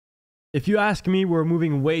If you ask me, we're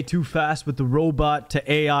moving way too fast with the robot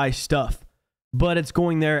to AI stuff, but it's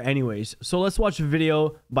going there anyways. So let's watch a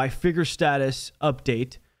video by Figure Status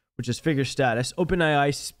Update, which is Figure Status,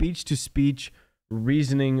 OpenAI speech-to-speech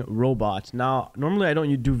reasoning robot. Now, normally I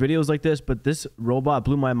don't do videos like this, but this robot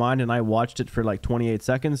blew my mind and I watched it for like 28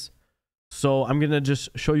 seconds. So I'm going to just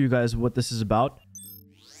show you guys what this is about.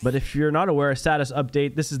 But if you're not aware, status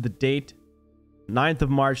update, this is the date, 9th of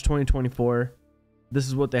March, 2024. This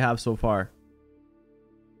is what they have so far.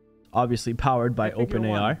 Obviously powered by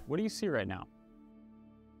OpenAI. What do you see right now?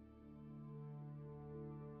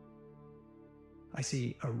 I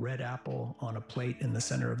see a red apple on a plate in the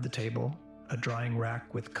center of the table, a drying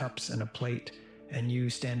rack with cups and a plate, and you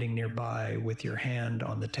standing nearby with your hand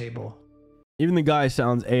on the table. Even the guy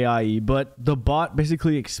sounds AI-y, but the bot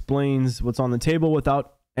basically explains what's on the table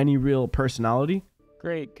without any real personality.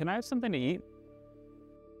 Great. Can I have something to eat?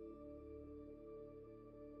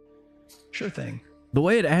 Sure thing. The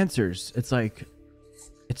way it answers, it's like,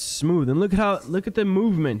 it's smooth. And look at the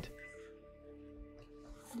movement.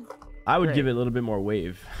 I would give it a little bit more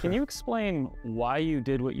wave. Can you explain why you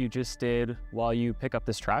did what you just did while you pick up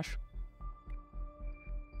this trash?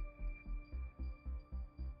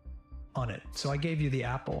 On it. So I gave you the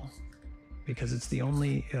apple because it's the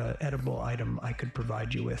only edible item I could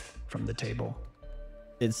provide you with from the table.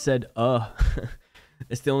 It said,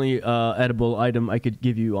 it's the only edible item I could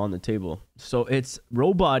give you on the table. So it's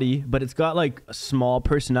robot-y, but it's got like a small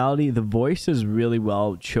personality. The voice is really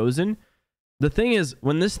well chosen. The thing is,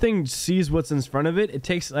 when this thing sees what's in front of it, it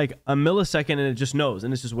takes like a millisecond and it just knows,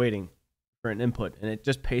 and it's just waiting for an input, and it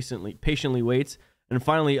just patiently waits. And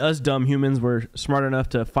finally, us dumb humans were smart enough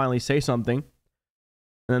to finally say something,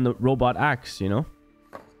 and then the robot acts, you know?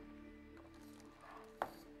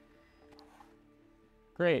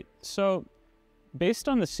 Great. So based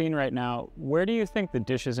on the scene right now, where do you think the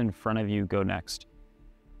dishes in front of you go next?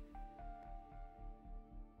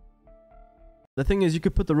 The thing is, you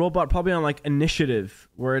could put the robot probably on like initiative,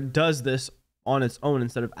 where it does this on its own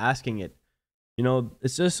instead of asking it. You know,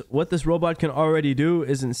 it's just what this robot can already do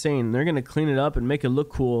is insane. They're going to clean it up and make it look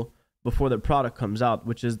cool before the product comes out,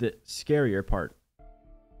 which is the scarier part.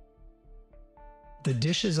 The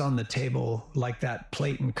dishes on the table, like that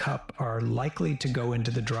plate and cup, are likely to go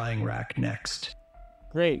into the drying rack next.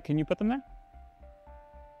 Great. Can you put them there?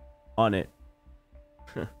 On it.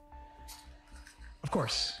 Of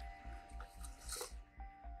course.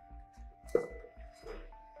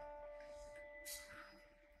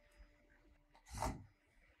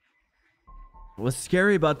 What's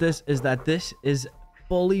scary about this is that this is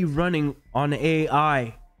fully running on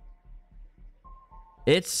AI.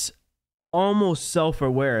 It's almost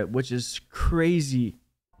self-aware, which is crazy.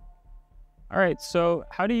 All right, so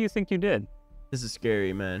how do you think you did? This is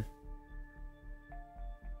scary, man.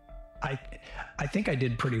 I think I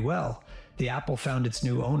did pretty well. The apple found its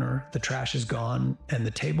new owner, the trash is gone, and the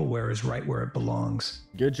tableware is right where it belongs.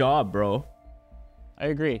 Good job, bro. I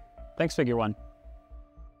agree. Thanks, Figure One.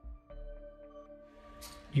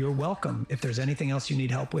 You're welcome. If there's anything else you need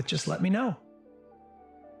help with, just let me know.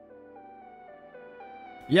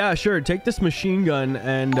 Yeah, sure. Take this machine gun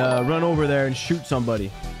and run over there and shoot somebody.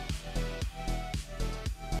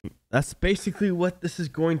 That's basically what this is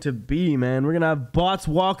going to be, man. We're going to have bots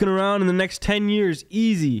walking around in the next 10 years.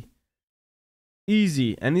 Easy.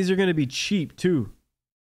 Easy. And these are going to be cheap, too.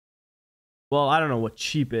 Well, I don't know what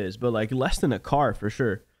cheap is, but like less than a car for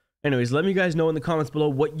sure. Anyways, let me guys know in the comments below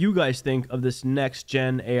what you guys think of this next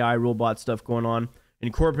gen AI robot stuff going on.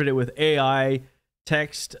 Incorporate it with AI,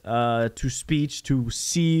 text, to speech, to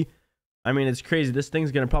see. I mean, it's crazy. This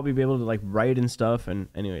thing's going to probably be able to like write and stuff. And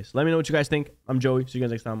anyways, let me know what you guys think. I'm Joey. See you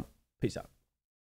guys next time. Peace out.